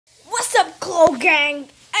Cloe Gang,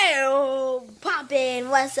 oh, poppin',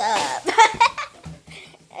 what's up?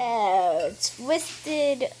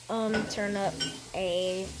 Twisted, turn up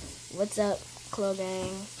a, what's up, Cloe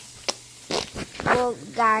Gang? Well,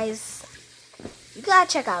 guys, you gotta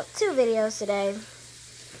check out 2 videos today.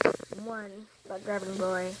 One, about grabbing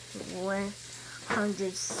boy,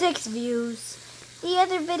 106 views. The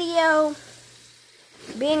other video,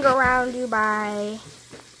 being around you by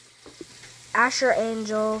Asher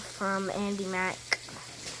Angel from Andy Mac.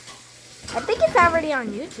 I think it's already on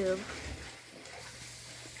YouTube.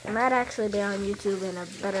 It might actually be on YouTube in a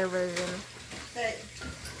better version. Hey.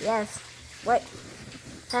 Yes. What?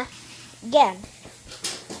 Huh? Again.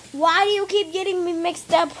 Why do you keep getting me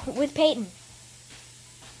mixed up with Peyton?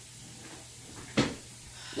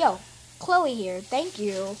 Yo, Chloe here. Thank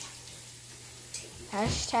you.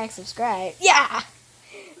 Hashtag subscribe. Yeah!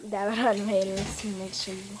 That would haters. Make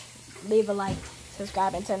sure you leave a like,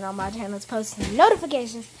 subscribe, and turn on my channel's post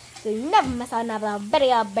notifications so you never miss out another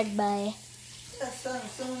video, big boy. That's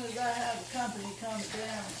as soon as I have the company come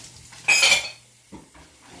down.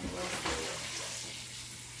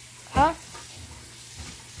 Huh?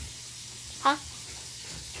 Huh?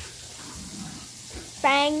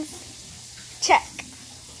 Fangs? Check.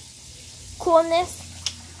 Coolness?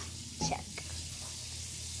 Check.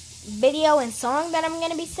 Video and song that I'm going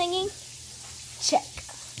to be singing? Check.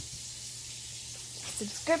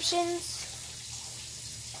 Subscriptions?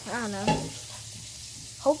 I don't know.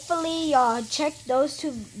 Hopefully y'all check those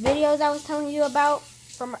 2 videos I was telling you about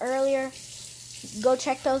from earlier. Go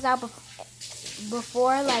check those out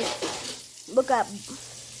before, like, look up,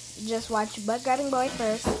 just watch Butt Grabbing Boy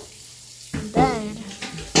first, then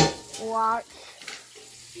watch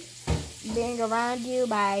Being Around You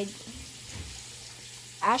by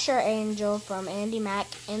Asher Angel from Andy Mac,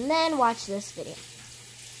 and then watch this video.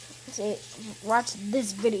 See, watch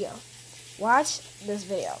this video. Watch this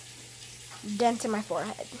video. Dent in my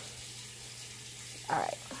forehead.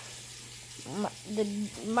 Alright.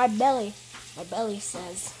 My belly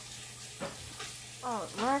says, oh,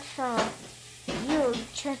 Marsha, you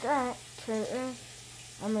check out Peyton.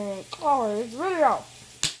 I mean, Chloe's video.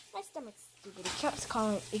 My stomach's stupid.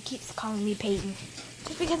 It keeps calling me Peyton.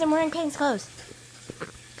 Just because I'm wearing Peyton's clothes.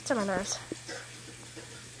 It's on my nerves.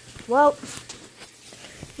 Well,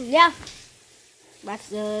 yeah. Let's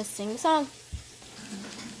sing the song.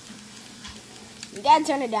 You gotta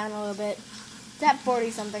turn it down a little bit. It's at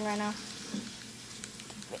 40 something right now.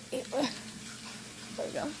 There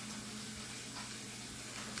we go.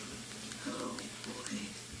 Oh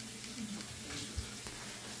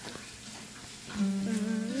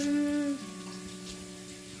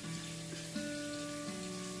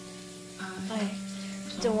boy.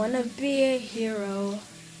 I don't wanna be a hero.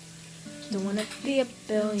 Don't wanna be a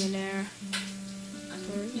billionaire.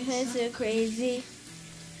 It's so crazy.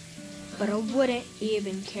 But I wouldn't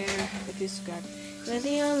even care if you subscribe. But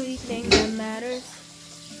the only thing that matters,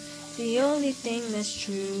 the only thing that's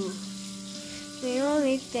true, the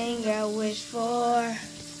only thing I wish for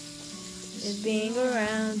is being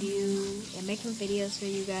around you and making videos for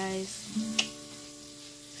you guys.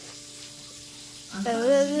 I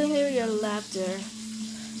love to hear your laughter.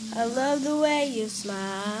 I love the way you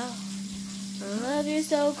smile. I love you're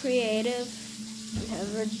so creative,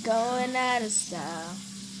 never going out of style.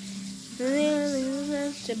 Really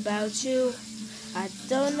about you, I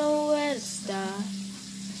don't know where to start.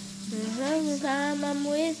 Every time I'm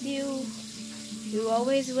with you, you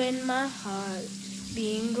always win my heart.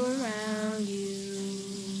 Being around you.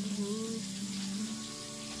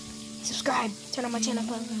 Subscribe, turn on my channel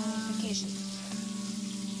post notifications.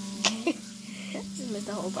 Just missed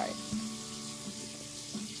the whole part.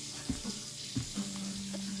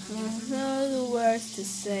 There's no words to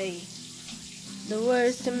say. The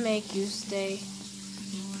words to make you stay.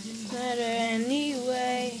 Better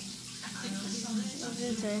anyway.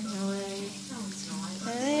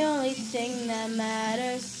 And the only thing that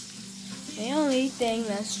matters, the only thing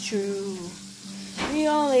that's true, the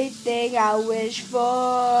only thing I wish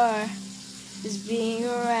for is being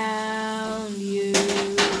around you.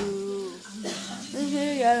 And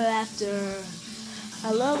hear your laughter.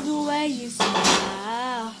 I love the way you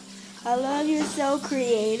smile. I love you're so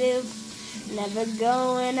creative. Never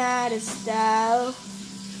going out of style.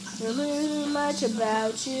 Really much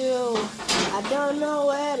about you. I don't know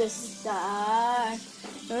where to start.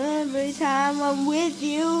 Every time I'm with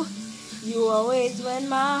you, you always win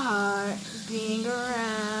my heart. Being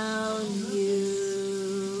around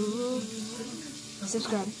you.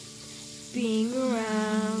 Subscribe. Being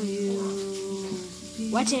around you.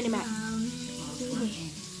 Watch Andy Mac.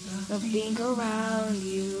 Of being around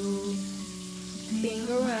you. Being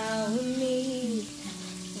around me.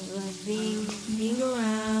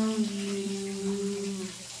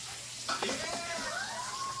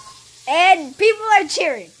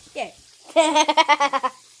 cheering. Yeah.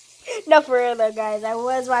 No, for real though, guys. I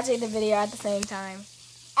was watching the video at the same time.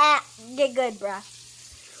 Get good, bruh.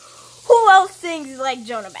 Who else sings like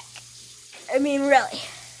Jonah Beck? I mean, really.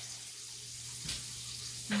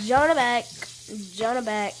 Jonah Beck, Jonah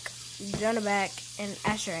Beck, Jonah Beck, and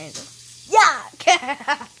Asher Angel. Yeah!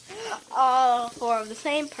 All four of the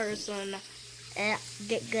same person.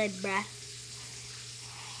 Get good, bruh.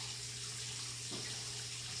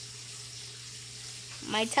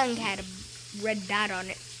 My tongue had a red dot on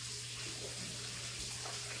it.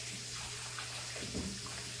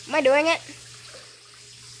 Am I doing it?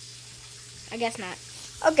 I guess not.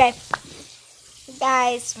 Okay.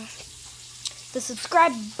 Guys, the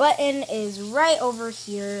subscribe button is right over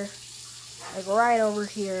here. Like right over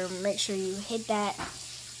here. Make sure you hit that.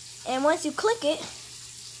 And once you click it,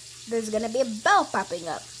 there's going to be a bell popping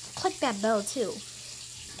up. Click that bell too.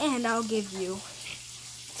 And I'll give you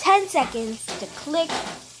 10 seconds to click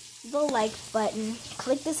the like button,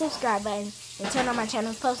 click the subscribe button, and turn on my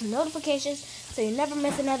channel's post notifications so you never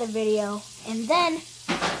miss another video. And then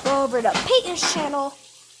go over to Peyton's channel.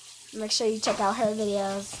 Make sure you check out her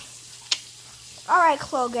videos. Alright,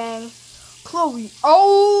 Cloe gang. Chloe.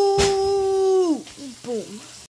 Oh! Boom.